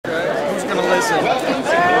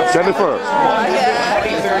Jennifer.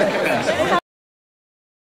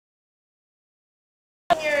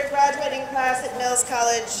 Your graduating class at Mills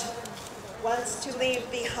College wants to leave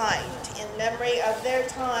behind in memory of their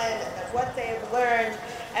time and of what they have learned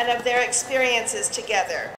and of their experiences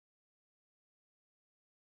together.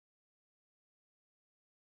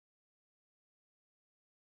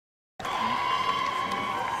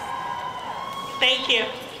 Thank you.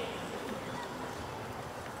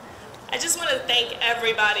 I just want to thank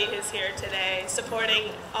everybody who's here today,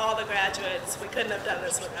 supporting all the graduates. We couldn't have done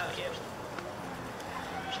this without you.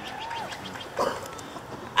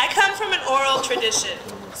 I come from an oral tradition,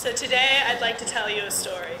 so today I'd like to tell you a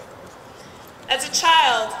story. As a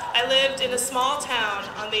child, I lived in a small town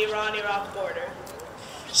on the Iran-Iraq border,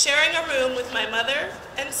 sharing a room with my mother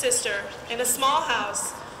and sister in a small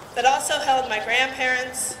house that also held my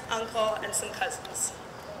grandparents, uncle, and some cousins.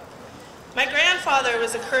 My grandfather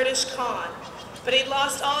was a Kurdish Khan, but he'd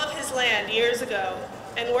lost all of his land years ago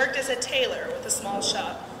and worked as a tailor with a small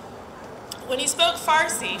shop. When he spoke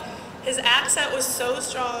Farsi, his accent was so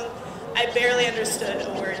strong I barely understood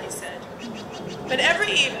a word he said. But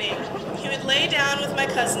every evening, he would lay down with my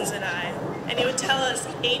cousins and I, and he would tell us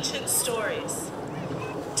ancient stories,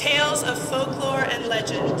 tales of folklore and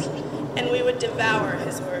legend, and we would devour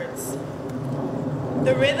his words.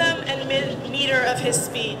 The rhythm and meter of his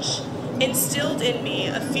speech instilled in me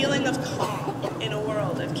a feeling of calm in a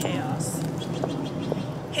world of chaos.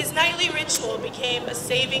 His nightly ritual became a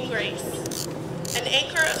saving grace, an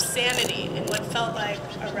anchor of sanity in what felt like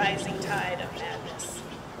a rising tide of madness.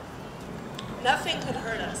 Nothing could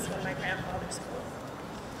hurt us when my grandfather spoke.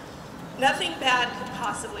 Nothing bad could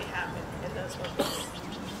possibly happen in those moments.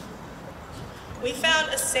 We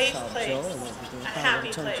found a safe place, a happy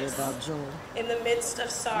place, in the midst of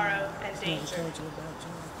sorrow and danger.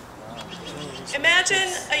 Imagine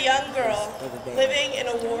a young girl living in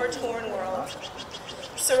a war-torn world,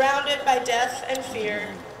 surrounded by death and fear,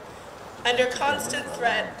 under constant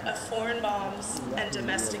threat of foreign bombs and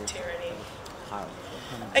domestic tyranny.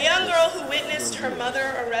 A young girl who witnessed her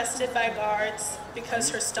mother arrested by guards because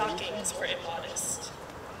her stockings were immodest.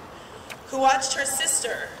 Who watched her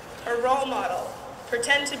sister, her role model,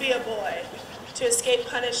 pretend to be a boy to escape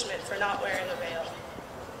punishment for not wearing a veil.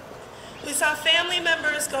 Who saw family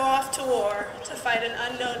members go off to war to fight an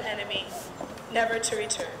unknown enemy, never to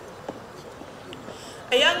return.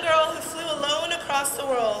 A young girl who flew alone across the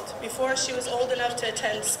world before she was old enough to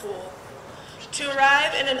attend school, to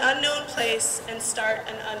arrive in an unknown place and start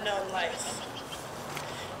an unknown life.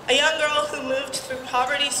 A young girl who moved through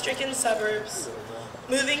poverty-stricken suburbs,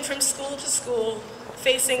 moving from school to school,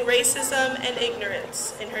 facing racism and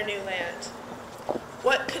ignorance in her new land.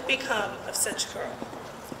 What could become of such a girl?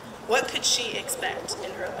 What could she expect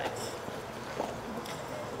in her life?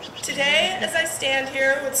 Today, as I stand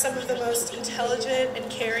here with some of the most intelligent and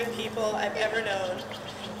caring people I've ever known,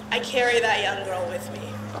 I carry that young girl with me.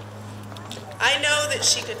 I know that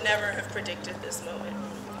she could never have predicted this moment.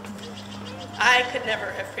 I could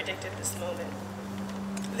never have predicted this moment.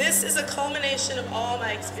 This is a culmination of all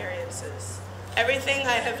my experiences, everything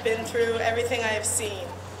I have been through, everything I have seen,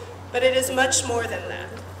 but it is much more than that.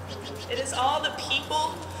 It is all the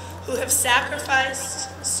people who have sacrificed,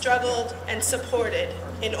 struggled, and supported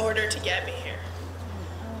in order to get me here.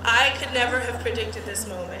 I could never have predicted this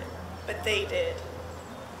moment, but they did.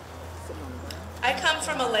 I come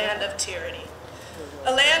from a land of tyranny,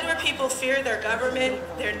 a land where people fear their government,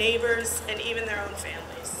 their neighbors, and even their own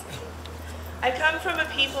families. I come from a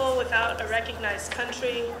people without a recognized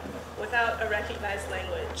country, without a recognized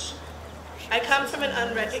language. I come from an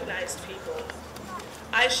unrecognized people.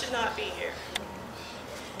 I should not be here.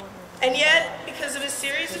 And yet, because of a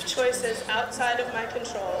series of choices outside of my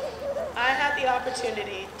control, I had the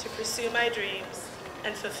opportunity to pursue my dreams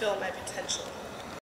and fulfill my potential.